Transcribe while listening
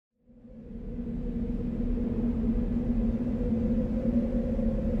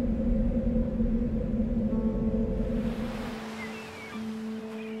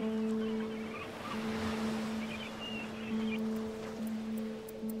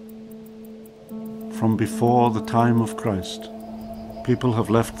from before the time of Christ, people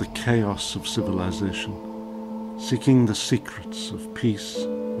have left the chaos of civilization, seeking the secrets of peace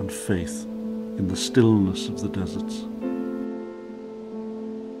and faith in the stillness of the deserts.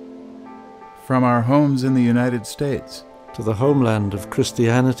 From our homes in the United States, To the homeland of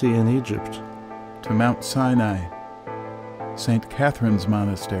Christianity in Egypt, to Mount Sinai, St. Catherine's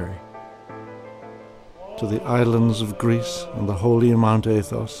Monastery, to the islands of Greece and the holy Mount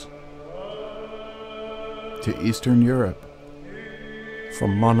Athos, to Eastern Europe,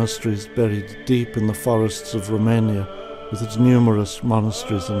 from monasteries buried deep in the forests of Romania with its numerous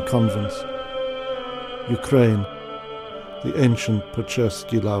monasteries and convents, Ukraine, the ancient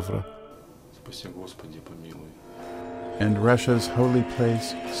Pechersky Lavra, and Russia's holy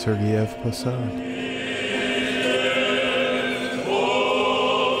place, Sergiev Posad.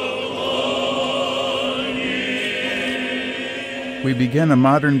 We begin a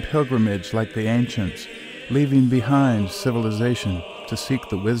modern pilgrimage like the ancients, leaving behind civilization to seek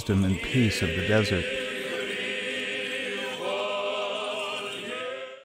the wisdom and peace of the desert.